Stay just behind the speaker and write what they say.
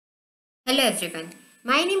Hello everyone,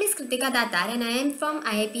 my name is Kritika Datar and I am from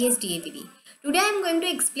IIPS DAVD. Today I am going to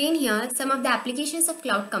explain here some of the applications of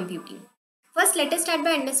cloud computing. First, let us start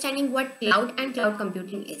by understanding what cloud and cloud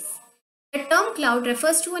computing is. The term cloud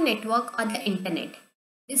refers to a network or the internet.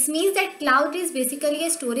 This means that cloud is basically a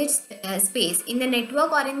storage space in the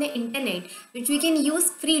network or in the internet which we can use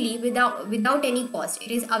freely without any cost.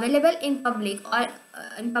 It is available in public or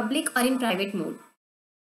in private mode.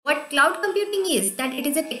 What cloud computing is that it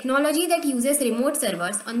is a technology that uses remote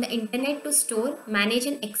servers on the internet to store, manage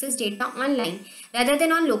and access data online rather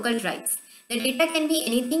than on local drives. The data can be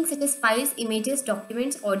anything such as files, images,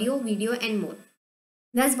 documents, audio, video and more.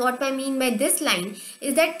 Thus, what I mean by this line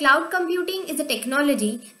is that cloud computing is a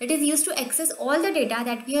technology that is used to access all the data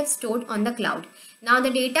that we have stored on the cloud. Now, the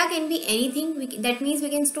data can be anything, that means we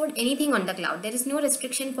can store anything on the cloud. There is no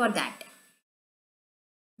restriction for that.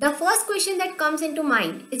 The first question that comes into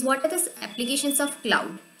mind is what are the applications of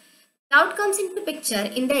cloud? Cloud comes into picture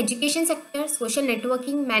in the education sector, social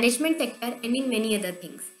networking, management sector and in many other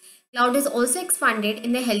things. Cloud is also expanded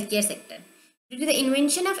in the healthcare sector. Due to the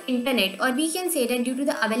invention of internet, or we can say that due to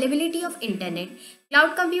the availability of internet,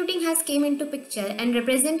 cloud computing has came into picture and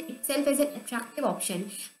represent itself as an attractive option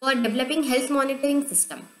for developing health monitoring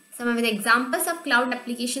system. Some of the examples of cloud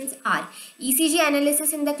applications are ECG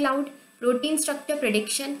analysis in the cloud, protein structure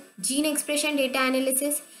prediction, gene expression data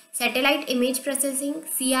analysis, satellite image processing,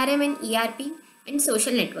 CRM and ERP, and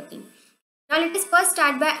social networking. Now let us first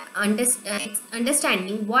start by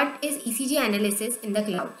understanding what is ECG analysis in the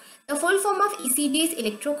cloud. The full form of ECG is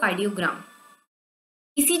electrocardiogram.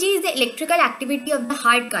 ECG is the electrical activity of the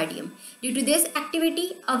heart cardium. Due to this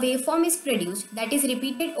activity, a waveform is produced that is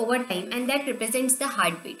repeated over time and that represents the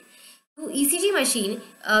heartbeat. To ECG machine,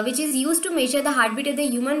 which is used to measure the heartbeat of the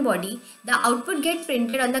human body, the output gets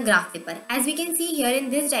printed on the graph paper. As we can see here in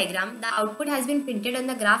this diagram, the output has been printed on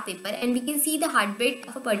the graph paper and we can see the heartbeat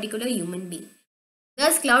of a particular human being.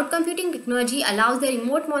 Thus, cloud computing technology allows the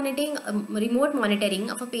remote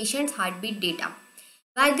monitoring of a patient's heartbeat data.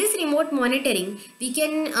 By this remote monitoring, we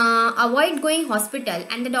can avoid going hospital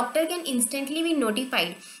and the doctor can instantly be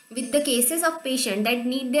notified with the cases of patient that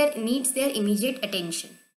needs their immediate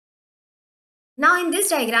attention. Now in this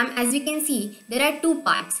diagram, as we can see, there are two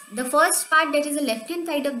parts. The first part, that is the left hand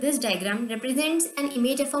side of this diagram, represents an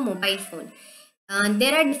image of a mobile phone.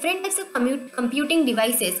 There are different types of computing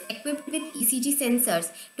devices equipped with ECG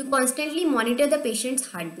sensors to constantly monitor the patient's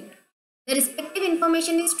heartbeat. The respective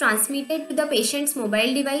information is transmitted to the patient's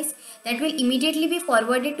mobile device that will immediately be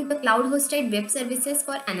forwarded to the cloud-hosted web services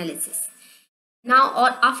for analysis. Now, or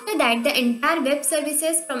after that, the entire web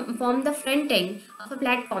services form the front end of a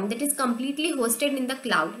platform that is completely hosted in the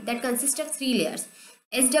cloud that consists of three layers: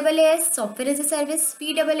 SaaS, software as a service;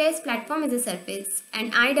 PaaS, platform as a service;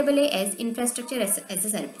 and IaaS, infrastructure as a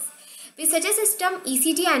service. With such a system,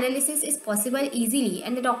 ECG analysis is possible easily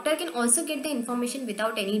and the doctor can also get the information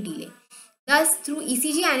without any delay. Thus, through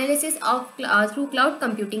ECG analysis through cloud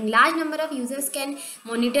computing, large number of users can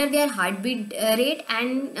monitor their heartbeat rate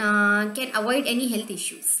and can avoid any health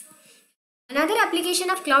issues. Another application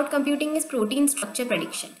of cloud computing is protein structure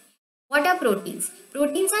prediction. What are proteins?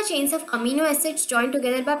 Proteins are chains of amino acids joined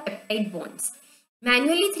together by peptide bonds.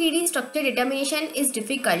 Manually 3D structure determination is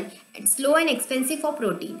difficult, slow and expensive for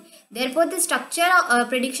protein. Therefore, the structure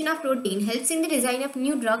prediction of protein helps in the design of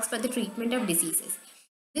new drugs for the treatment of diseases.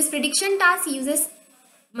 This prediction task uses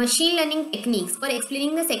machine learning techniques for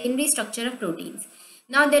explaining the secondary structure of proteins.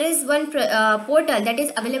 Now there is one portal that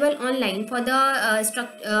is available online for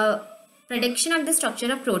the prediction of the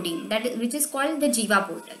structure of protein, which is called the Jiva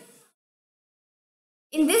portal.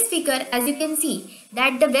 In this figure, as you can see,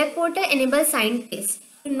 that the web portal enables scientists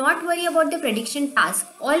to not worry about the prediction task.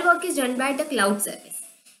 All work is done by the cloud service.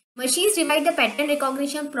 Machines divide the pattern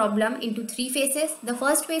recognition problem into three phases. The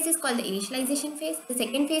first phase is called the initialization phase, the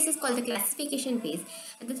second phase is called the classification phase,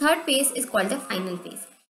 and the third phase is called the final phase.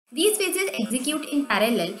 These phases execute in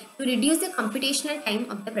parallel to reduce the computational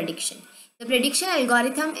time of the prediction. The prediction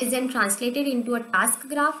algorithm is then translated into a task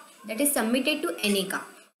graph that is submitted to NACA.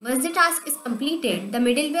 Once the task is completed, the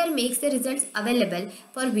middleware makes the results available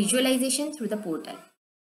for visualization through the portal.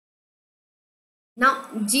 Now,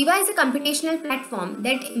 Jiva is a computational platform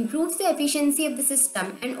that improves the efficiency of the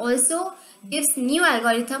system and also gives new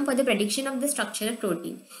algorithm for the prediction of the structure of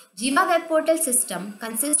protein. Jiva web portal system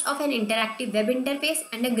consists of an interactive web interface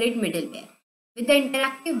and a grid middleware. With the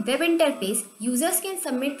interactive web interface, users can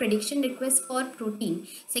submit prediction requests for protein,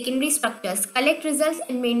 secondary structures, collect results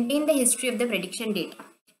and maintain the history of the prediction data.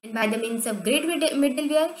 And by the means of grid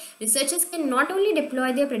middleware, researchers can not only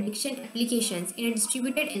deploy their prediction applications in a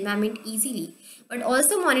distributed environment easily, but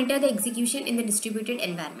also monitor the execution in the distributed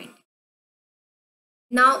environment.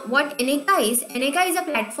 Now, what Aneka is? Aneka is a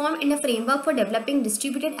platform and a framework for developing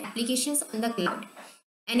distributed applications on the cloud.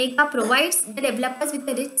 Aneka provides the developers with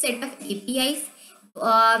a rich set of APIs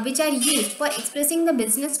which are used for expressing the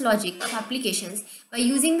business logic of applications by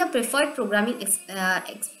using the preferred programming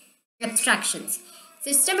abstractions.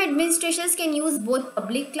 System administrators can use both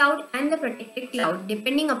public cloud and the protected cloud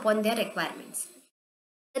depending upon their requirements.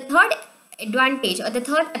 The third advantage or the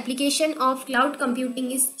third application of cloud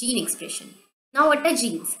computing is gene expression. Now, what are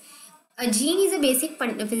genes? A gene is a basic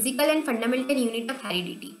physical and fundamental unit of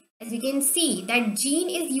heredity. As you can see, that gene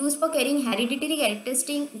is used for carrying hereditary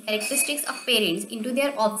characteristics of parents into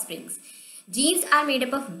their offsprings. Genes are made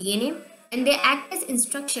up of DNA and they act as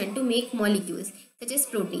instruction to make molecules such as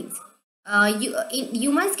proteins.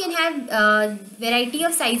 Humans can have variety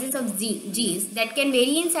of sizes of genes that can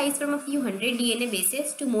vary in size from a few hundred DNA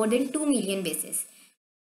bases to more than 2 million bases.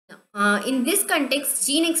 In this context,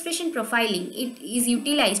 gene expression profiling it is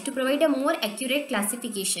utilized to provide a more accurate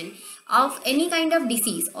classification of any kind of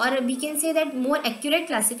disease, or we can say that more accurate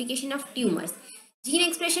classification of tumors. Gene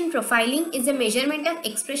expression profiling is a measurement of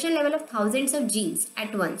expression level of thousands of genes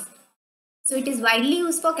at once. So it is widely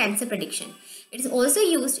used for cancer prediction. It is also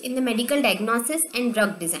used in the medical diagnosis and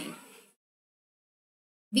drug design.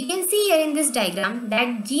 We can see here in this diagram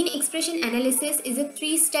that gene expression analysis is a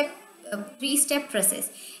three-step process.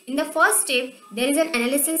 In the first step, there is an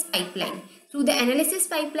analysis pipeline. Through the analysis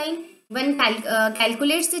pipeline, one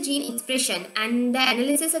calculates the gene expression and the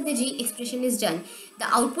analysis of the gene expression is done. The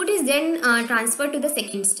output is then transferred to the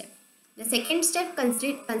second step. The second step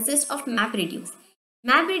consists of MapReduce.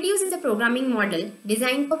 MapReduce is a programming model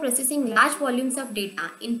designed for processing large volumes of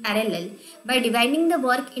data in parallel by dividing the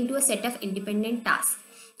work into a set of independent tasks.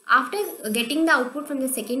 After getting the output from the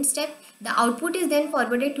second step, the output is then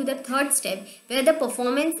forwarded to the third step where the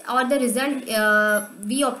performance or the result,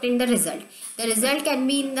 we obtain the result. The result can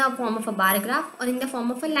be in the form of a bar graph or in the form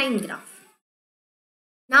of a line graph.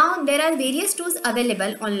 Now, there are various tools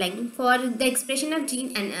available online for the expression of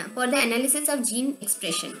gene and for the analysis of gene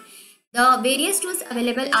expression. The various tools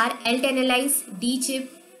available are ELT-Analyze, DChip,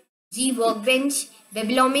 G-Workbench,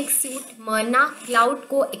 Babylomics Suite, Myrna,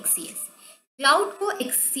 CloudCo-XCS.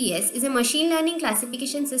 CloudCo-XCS is a machine learning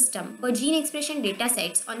classification system for gene expression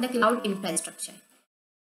datasets on the cloud infrastructure.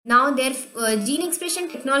 Now, their gene expression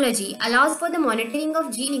technology allows for the monitoring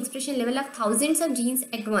of gene expression level of thousands of genes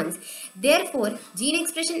at once. Therefore, gene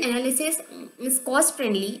expression analysis is cost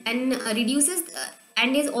friendly and reduces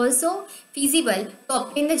and is also feasible to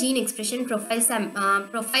obtain the gene expression profiles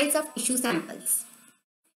of tissue samples.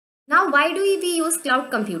 Now, why do we use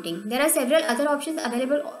cloud computing? There are several other options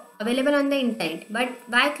available on the internet, but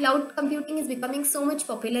why cloud computing is becoming so much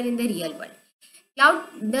popular in the real world?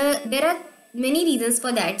 There are many reasons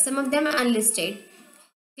for that. Some of them are unlisted.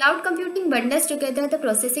 Cloud computing bundles together the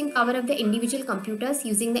processing power of the individual computers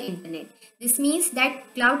using the internet. This means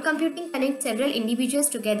that cloud computing connects several individuals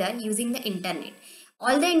together using the internet.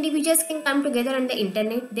 All the individuals can come together on the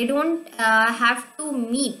internet. They don't have to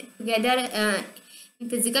meet together in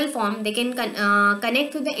physical form. They can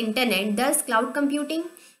connect to the internet. Thus, cloud computing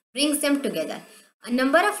brings them together. A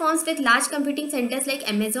number of firms with large computing centers like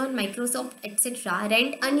Amazon, Microsoft, etc.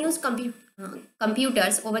 rent unused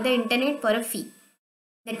computers over the internet for a fee.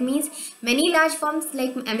 That means many large firms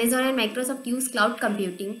like Amazon and Microsoft use cloud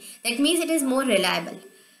computing. That means it is more reliable.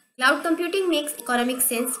 Cloud computing makes economic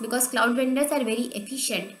sense because cloud vendors are very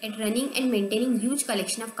efficient at running and maintaining huge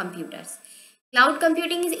collection of computers. Cloud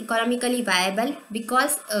computing is economically viable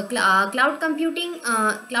because cloud computing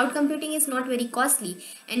is not very costly,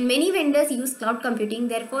 and many vendors use cloud computing.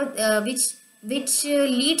 Therefore, which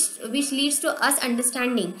leads to us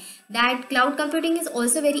understanding that cloud computing is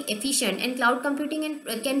also very efficient, and cloud computing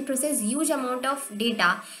can process huge amount of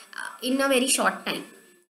data in a very short time.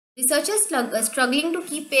 Researchers struggling to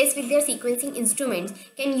keep pace with their sequencing instruments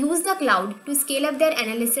can use the cloud to scale up their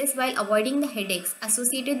analysis while avoiding the headaches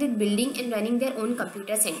associated with building and running their own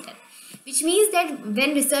computer center. Which means that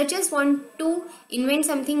when researchers want to invent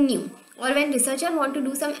something new, or when researchers want to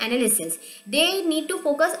do some analysis, they need to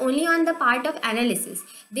focus only on the part of analysis.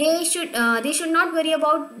 They should not worry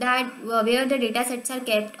about that where the data sets are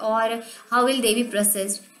kept or how will they be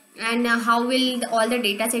processed and how will all the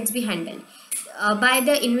data sets be handled. By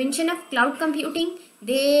the invention of cloud computing,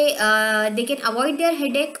 they can avoid their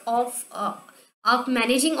headache of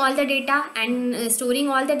managing all the data and storing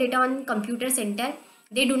all the data on computer center.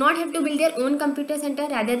 They do not have to build their own computer center.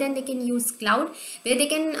 Rather than they can use cloud where they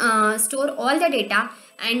can store all the data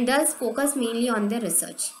and thus focus mainly on the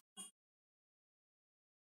research.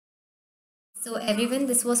 So everyone,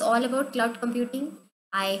 this was all about cloud computing.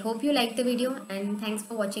 I hope you liked the video and thanks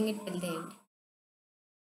for watching it till the end.